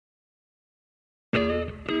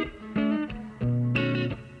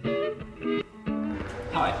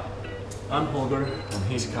I'm Holger. And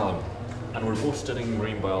he's Callum, and we're both studying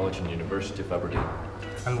marine biology in the University of Aberdeen.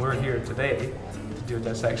 And we're here today to do a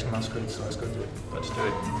dissection of squids, so let's go do it. Let's do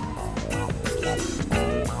it.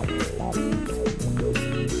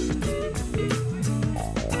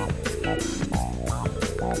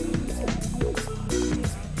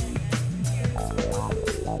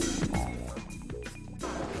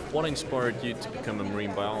 What inspired you to become a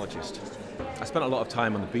marine biologist? I spent a lot of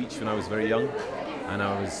time on the beach when I was very young, and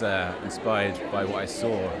I was inspired by what I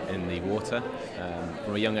saw in the water.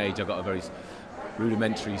 From a young age I got a very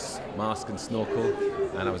rudimentary mask and snorkel,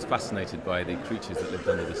 and I was fascinated by the creatures that lived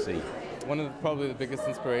under the sea. One of probably the biggest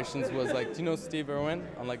inspirations was do you know Steve Irwin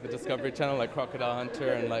on the Discovery Channel, Crocodile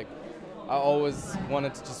Hunter, and I always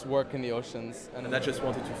wanted to just work in the oceans. And I just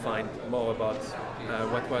wanted to find more about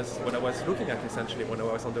what I was looking at essentially when I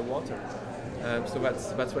was underwater. So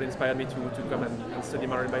that's what inspired me to come and study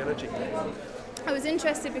marine biology. I was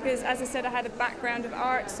interested because, as I said, I had a background of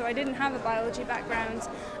art, so I didn't have a biology background,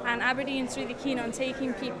 and Aberdeen's really keen on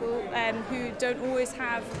taking people who don't always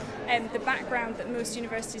have the background that most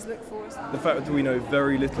universities look for. The fact that we know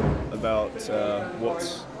very little about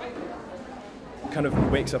what kind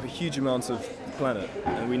of makes up a huge amount of the planet,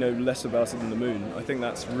 and we know less about it than the moon, I think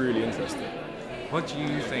that's really interesting. What do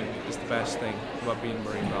you think is the best thing about being a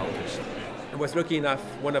marine biologist? I was lucky enough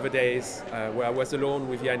one of the days where I was alone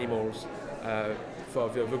with the animals for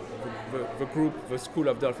the group, the school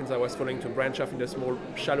of dolphins I was following, to branch off in a small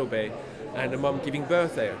shallow bay, and a mom giving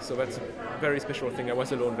birth there. So that's a very special thing. I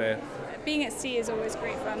was alone there. Being at sea is always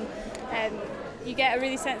great fun. You get a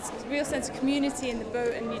real sense of community in the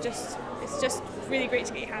boat, and it's just really great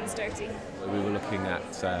to get your hands dirty. We were looking at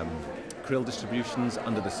krill distributions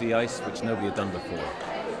under the sea ice, which nobody had done before.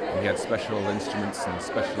 We had special instruments and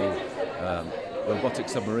special robotic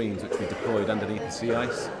submarines which we deployed underneath the sea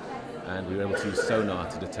ice, and we were able to use sonar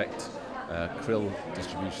to detect krill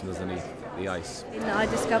distributions underneath the ice. I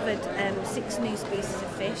discovered 6 new species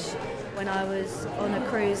of fish when I was on a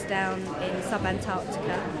cruise down in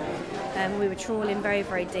sub-Antarctica. We were trawling very,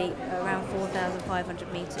 very deep, around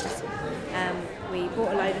 4,500 metres. We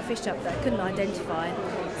brought a load of fish up that I couldn't identify,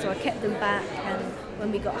 so I kept them back, and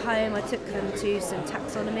when we got home I took them to some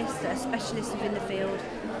taxonomists that are specialists within the field,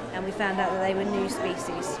 and we found out that they were new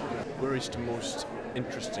species. Where is the most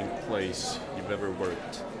interesting place you've ever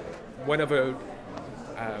worked? One of the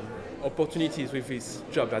opportunities with this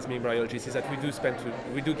job as marine biologist is that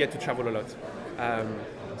we do get to travel a lot.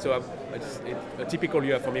 So a typical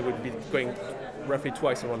year for me would be going roughly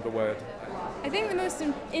twice around the world. I think the most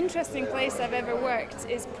interesting place I've ever worked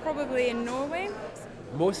is probably in Norway.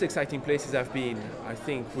 Most exciting places I've been, I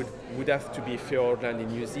think, would have to be Fiordland in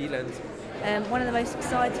New Zealand. One of the most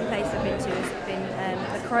exciting places I've been to has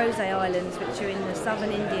been the Rosevere Islands, which are in the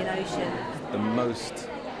southern Indian Ocean. The most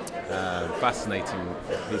fascinating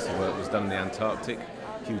piece of work was done in the Antarctic.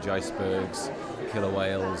 Huge icebergs, killer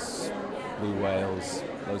whales, blue whales,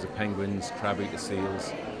 loads of penguins, crab-eater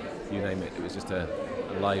seals, you name it. It was just a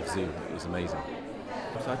live zoo. It was amazing.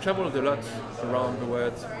 So I travelled a lot around the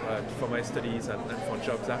world for my studies and for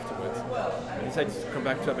jobs afterwards. I decided to come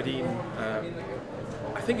back to Aberdeen.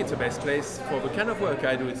 I think it's the best place for the kind of work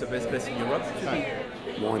I do. It's the best place in Europe to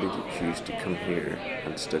be. Why did you choose to come here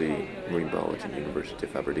and study marine biology at the University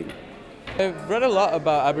of Aberdeen? I've read a lot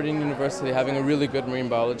about Aberdeen University having a really good marine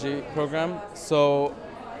biology program, so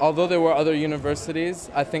although there were other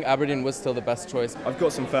universities, I think Aberdeen was still the best choice. I've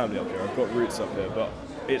got some family up here, I've got roots up here, but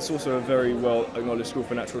it's also a very well acknowledged school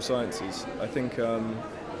for natural sciences. I think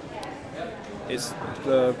it's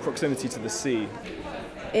the proximity to the sea.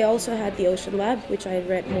 It also had the Ocean Lab, which I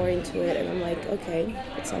read more into it, and I'm like, okay,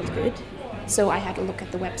 that sounds good. So I had a look at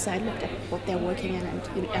the website, looked at what they're working in, and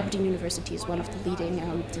Aberdeen University is one of the leading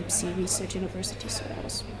deep sea research universities, so that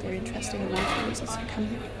was very interesting and one of the reasons to come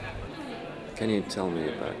here. Can you tell me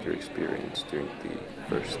about your experience during the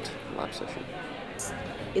first lab session?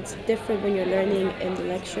 It's different when you're learning in the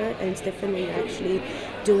lecture, and it's different when you're actually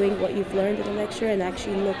doing what you've learned in the lecture and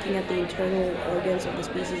actually looking at the internal organs of the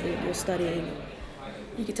species that you're studying.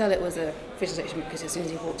 You could tell it was a fish section because as soon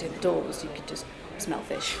as you walked in the doors, you could just smell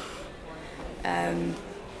fish. And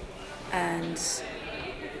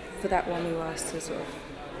for that one, we were asked to sort of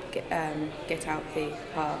get out the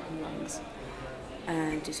heart and lungs.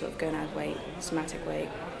 and to sort of go and add weight, somatic weight,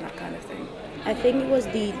 that kind of thing. I think it was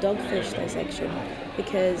the dogfish dissection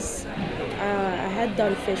because I had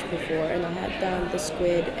done fish before, and I had done the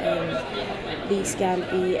squid and the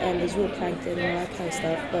scampi and the zooplankton and all that kind of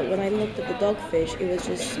stuff. But when I looked at the dogfish, it was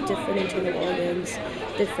just different internal organs,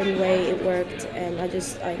 different way it worked, and I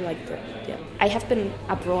liked it. Yeah. I have been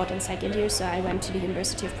abroad in second year, so I went to the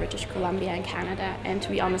University of British Columbia in Canada, and to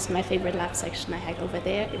be honest, my favorite lab section I had over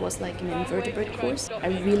there, it was like an invertebrate course. I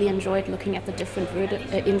really enjoyed looking at the different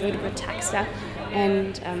invertebrate taxa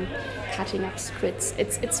and cutting up squids.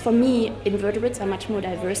 It's for me, invertebrates are much more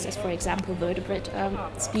diverse as, for example, vertebrate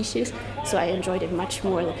species, so I enjoyed it much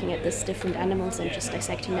more looking at these different animals and just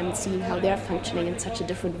dissecting them and seeing how they're functioning in such a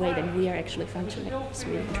different way than we are actually functioning. It's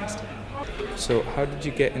really interesting. So how did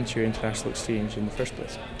you get into your international exchange in the first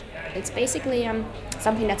place? It's basically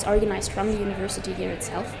something that's organized from the university here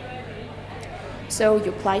itself. So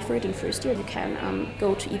you apply for it in first year. You can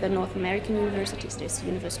go to either North American universities, there's the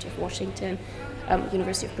University of Washington,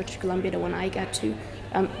 University of British Columbia, the one I got to,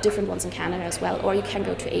 different ones in Canada as well, or you can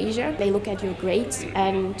go to Asia. They look at your grades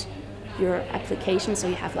and your application, so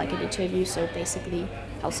you have like an interview, so basically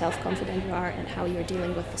how self-confident you are and how you're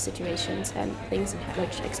dealing with the situations and things and how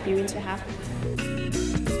much experience you have.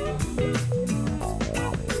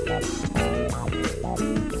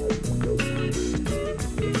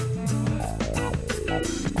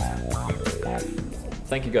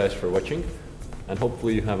 Thank you guys for watching, and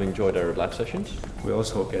hopefully you have enjoyed our lab sessions. We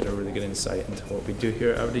also hope you had a really good insight into what we do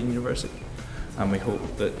here at Aberdeen University, and we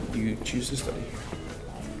hope that you choose to study.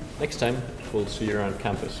 Next time, we'll see you around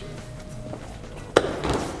campus.